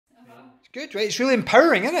It's good, right? It's really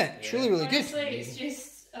empowering, isn't it? It's really, really good. Honestly, it's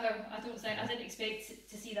just, I didn't expect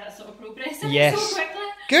to see that sort of progress so quickly.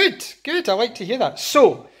 Good, good. I like to hear that.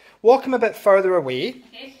 So, walk him a bit further away.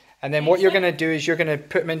 Okay. And then what you're going to do is you're going to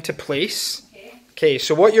put him into place. Okay,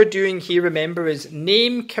 so what you're doing here, remember, is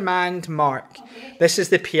name, command, mark. Okay. This is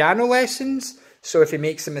the piano lessons. So if he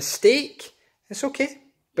makes a mistake, it's okay.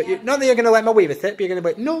 But you're, not that you're going to let him away with it, but you're going to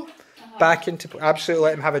be like, no, back into, absolutely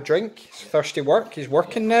let him have a drink. He's thirsty work. He's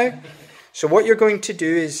working now. So what you're going to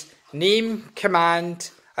do is name,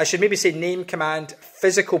 command, I should maybe say name, command,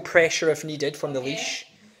 physical pressure if needed from the leash.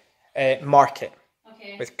 Mark it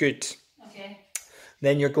with good.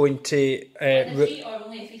 Then you're going to... treat or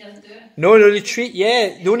only if he doesn't do it? No, the treat,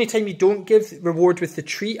 yeah. The only time you don't give reward with the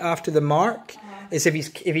treat after the mark is if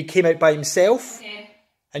he came out by himself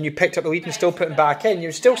and you picked up the lead and still put him back in. You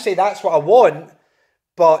would still say, that's what I want,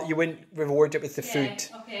 but you wouldn't reward it with the food.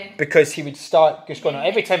 Because he would start just going,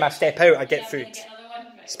 every time I step out, I get food.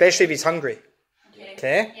 Especially if he's hungry.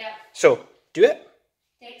 Okay? So, do it.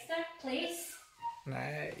 Dexter, place.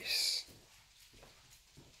 Nice.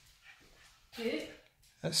 Good.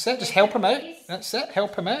 That's it, just help him out. That's it,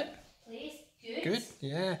 help him out. Please, good. Good,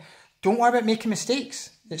 yeah. Don't worry about making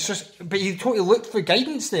mistakes. It's just, but you totally looked for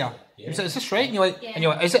guidance there. Yeah. Is this right? And you're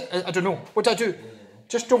like, is it? I don't know. What do I do?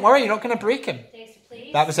 Just don't worry, you're not going to break him.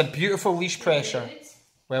 That was a beautiful leash pressure.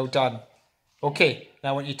 Well done. Okay, now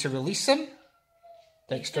I want you to release him.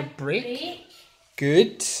 Dexter, break.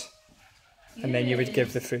 Good. And then you would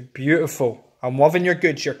give the food. Beautiful. I'm loving your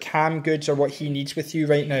goods. Your calm goods are what he needs with you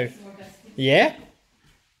right now. Yeah?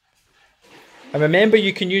 And remember,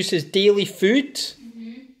 you can use his daily food.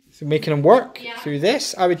 So making him work through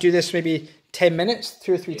this. I would do this maybe 10 minutes,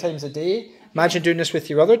 2 or 3 times a day. Imagine doing this with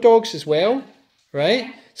your other dogs as well.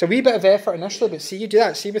 Right? It's a wee bit of effort initially, but see you do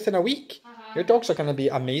that. See within a week. Your dogs are going to be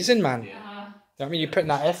amazing, man. You know what I mean? You're putting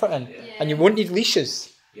that effort in. And you won't need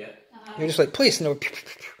leashes. You're just like, place. And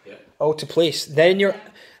all to place. Then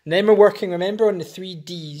we're working, remember, on the 3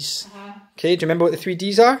 Ds. Okay, do you remember what the 3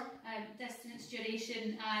 Ds are? Distance,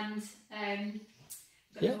 duration, and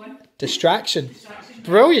distraction.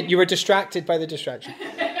 Brilliant. You were distracted by the distraction.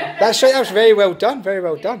 That's right. That was very well done. Very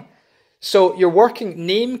well done. So you're working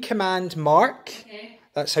name, command, mark.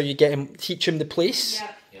 That's how you get him, teach him the place.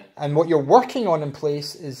 And what you're working on in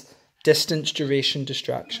place is distance, duration,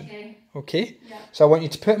 distraction. Okay? So I want you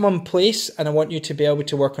to put him on place, and I want you to be able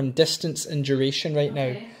to work on distance and duration right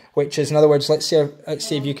now. Which is, in other words, let's say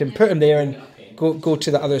if you can put him there and go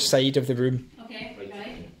to the other side of the room.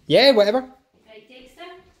 Yeah, whatever. Right, Dexter,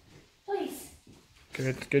 please.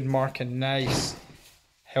 Good marking, nice.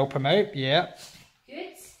 Help him out, yeah.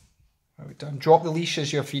 Good. Well done. Drop the leash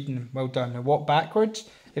as you're feeding him. Well done. Now walk backwards.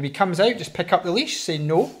 If he comes out, just pick up the leash. Say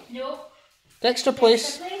no. No. Dexter,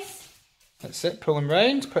 place. That's it. Pull him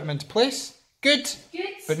round. Put him into place. Good. Good.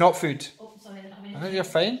 But not food. Oh, sorry, I think you're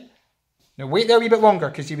fine. Now wait there a wee bit longer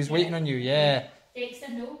because he was waiting on you. Yeah.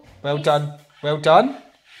 Dexter, no. Well done. Well done.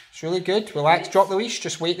 It's really good. Relax. Drop the leash.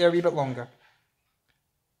 Just wait there a wee bit longer.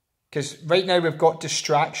 Because right now we've got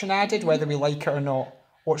distraction added, whether we like it or not.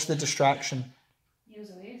 What's the distraction?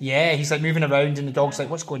 Yeah, he's like moving around and the dog's like,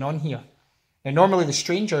 what's going on here? Now normally the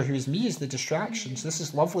stranger, who is me, is the distraction. So this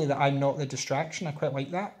is lovely that I'm not the distraction. I quite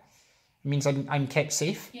like that. It means I'm kept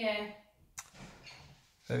safe. Yeah.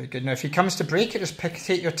 Very good. Now if he comes to break it, just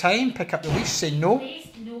take your time, pick up the leash, say no. Please,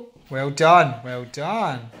 no. Well done. Well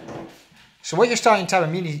done. So what you're starting to have,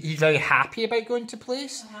 I mean, he's very happy about going to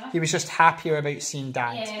place. He was just happier about seeing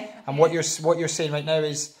Dad. Yeah, okay. And what you're saying right now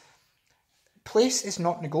is, place is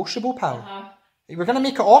not negotiable, pal. We're going to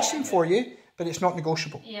make it awesome for you, but it's not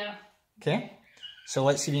negotiable. Yeah. Okay? So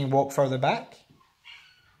let's see if you can walk further back.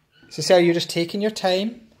 So Sarah, you're just taking your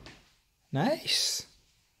time. Nice.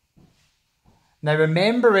 Now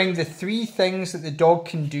remembering the 3 things that the dog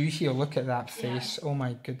can do here. Look at that face. Oh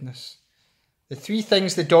my goodness. The 3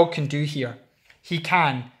 things the dog can do here. He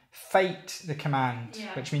can fight the command,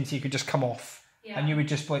 which means he could just come off. And you would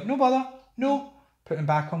just be like, no bother, no. Put him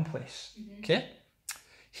back on place. Okay?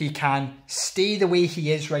 He can stay the way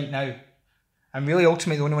he is right now. And really,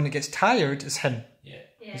 ultimately, the only one that gets tired is him.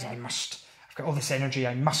 He's like, I've got all this energy,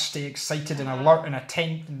 I must stay excited and alert and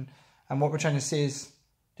attent. And what we're trying to say is,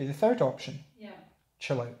 do the 3rd option.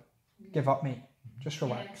 Chill out. Give up, mate. Just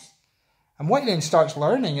relax. And what he then starts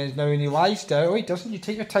learning is now when he lies down, oh, he doesn't, you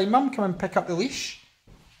take your time, Mum, come and pick up the leash.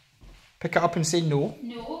 Pick it up and say no.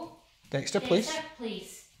 No. Dexter, please. Dexter,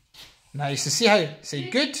 please. Nice. To see how, say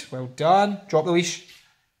good, well done. Drop the leash.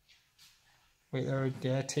 Wait there,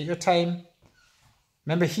 yeah, take your time.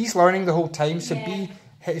 Remember, he's learning the whole time, so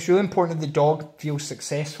it's really important that the dog feels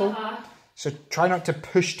successful. So try not to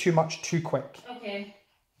push too much too quick. Okay.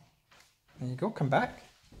 There you go, come back.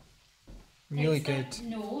 Really Dexter, good.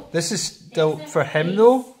 No. This is still, Dexter, for him please.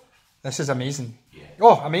 though, this is amazing. Yeah.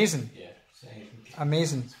 Oh, amazing. Yeah.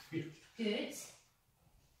 Amazing. Good.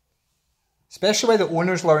 Especially when the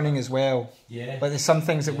owner's learning as well. Yeah. Like there's some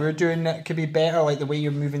things that we're doing that could be better, like the way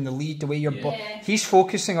you're moving the lead, the way you're... Yeah. He's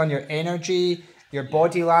focusing on your energy, your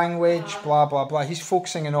body language, blah, blah, blah. He's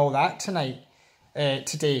focusing on all that today.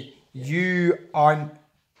 You aren't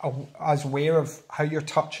as aware of how you're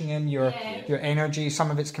touching him, your energy.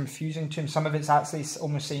 Some of it's confusing to him. Some of it's actually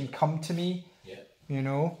almost saying, come to me. Yeah. You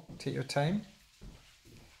know, take your time.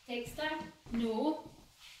 Dexter, no.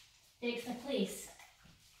 Dexter, please.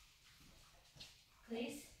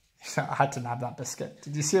 Please. I had to nab that biscuit.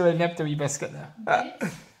 Did you see how I nibbed a wee biscuit there?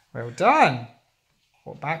 Good. Well done.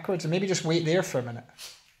 Walk backwards and maybe just wait there for a minute.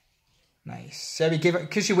 Nice. So we gave it,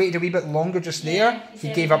 because you waited a wee bit longer just there,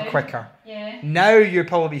 he gave up quicker. Yeah. Now you're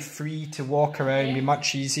probably free to walk around, be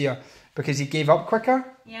much easier because he gave up quicker.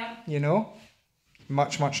 Yeah. You know,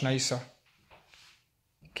 much, much nicer.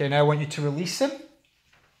 Okay, now I want you to release him.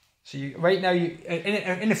 So you, right now,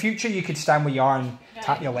 in the future, you could stand where you are and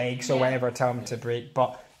tap your legs or whatever, tell him to break.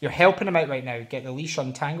 But you're helping him out right now. Get the leash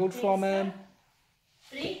untangled from him.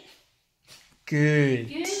 3. Good.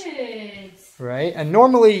 Good. Right, and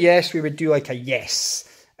normally, yes, we would do like a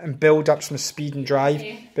yes and build up some speed and drive.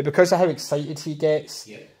 Okay. But because of how excited he gets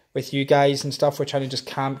with you guys and stuff, we're trying to just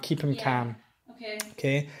keep him calm. Okay.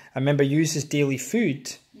 Okay, and remember, use his daily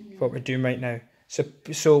food. What we're doing right now.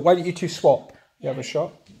 So why don't you two swap? You have a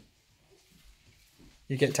shot.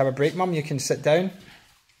 You get to have a break, Mum. You can sit down.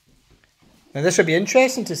 Now this will be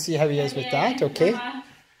interesting to see how he is with Dad. Okay,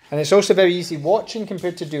 and it's also very easy watching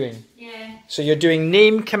compared to doing. Yeah. So you're doing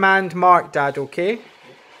name, command, mark, Dad. Okay.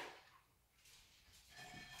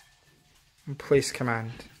 And place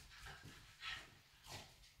command.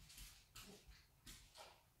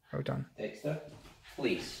 Well done. Dexter,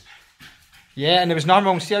 please. Yeah, and there was nothing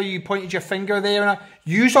wrong. See how you pointed your finger there? And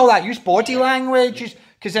use all that. Use body language.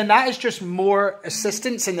 Because then that is just more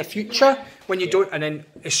assistance in the future when you don't. And then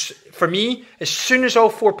for me, as soon as all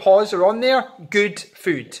 4 paws are on there, good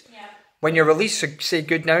food. Yeah. When you're released, so say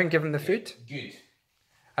good now and give him the food. Good.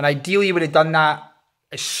 And ideally you would have done that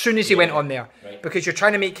as soon as he went on there. Right. Because you're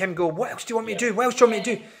trying to make him go, what else do you want me to do? What else do you want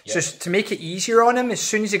me to do? So to make it easier on him, as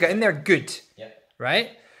soon as he got in there, good.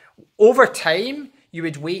 Right? Over time, you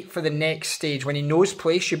would wait for the next stage. When he knows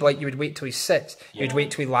place, you'd be like, you would wait till he sits. You'd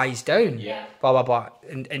wait till he lies down. Yeah. Blah, blah, blah.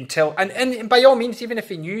 Until, and by all means, even if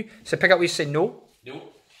he knew, so pick up where you say no. No.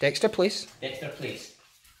 Dexter, please. Dexter, please.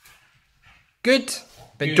 Good.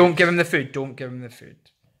 But Good. don't give him the food. Don't give him the food.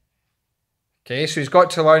 Okay, so he's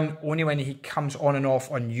got to learn only when he comes on and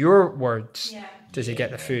off on your words does he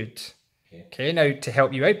get the food. Okay, now to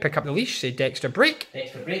help you out, pick up the leash. Say Dexter, break.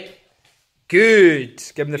 Dexter, break. Good.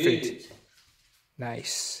 Give him the food.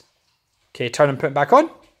 Nice. Okay, turn and put it back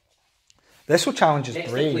on. This will challenge his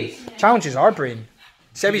Dexter, brain. please. Challenges our brain.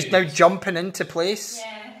 See how he's Good. now jumping into place?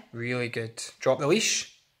 Yeah. Really good. Drop the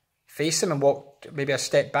leash. Face him and walk maybe a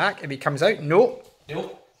step back. If he comes out, no.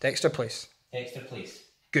 No. Dexter, please. Dexter, please.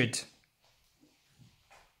 Good.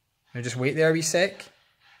 Now just wait there a wee sec.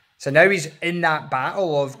 So now he's in that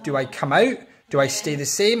battle of, do I come out? Do I stay the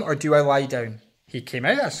same? Or do I lie down? He came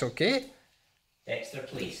out, that's okay. Dexter,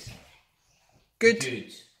 please. Good.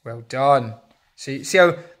 Good. Well done. See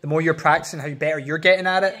how the more you're practicing, how better you're getting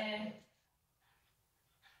at it? Yeah.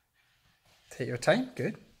 Take your time.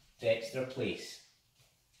 Good. Dexter, please.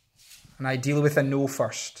 And ideally with a no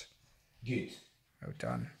first. Good. Well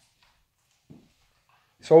done.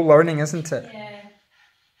 It's all learning, isn't it? Yeah.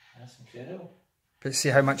 That's incredible. But see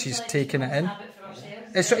how much he's taking it in. Habit for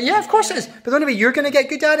ourselves. It's, yeah, of course it is. But the only way you're going to get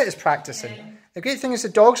good at it is practicing. Yeah. The great thing is the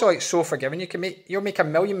dogs are like so forgiving. You'll make a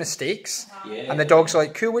million mistakes. Yeah. And the dogs are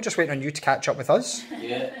like, cool, we're just waiting on you to catch up with us.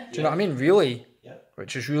 Yeah. Do you know what I mean? Really. Yeah.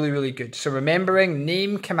 Which is really, really good. So remembering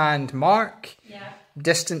name, command, mark, Yeah.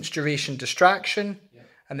 distance, duration, distraction. Yeah.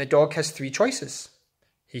 And the dog has 3 choices.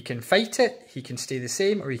 He can fight it, he can stay the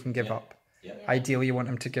same, or he can give up. Yeah. Ideally, you want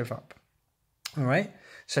him to give up. All right.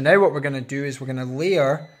 So now what we're going to do is we're going to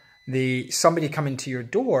layer the somebody coming to your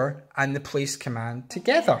door and the place command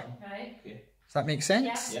together. Right. Does that make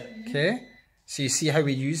sense? Yeah. Okay. So you see how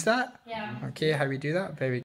we use that? Yeah. Okay, how we do that? Very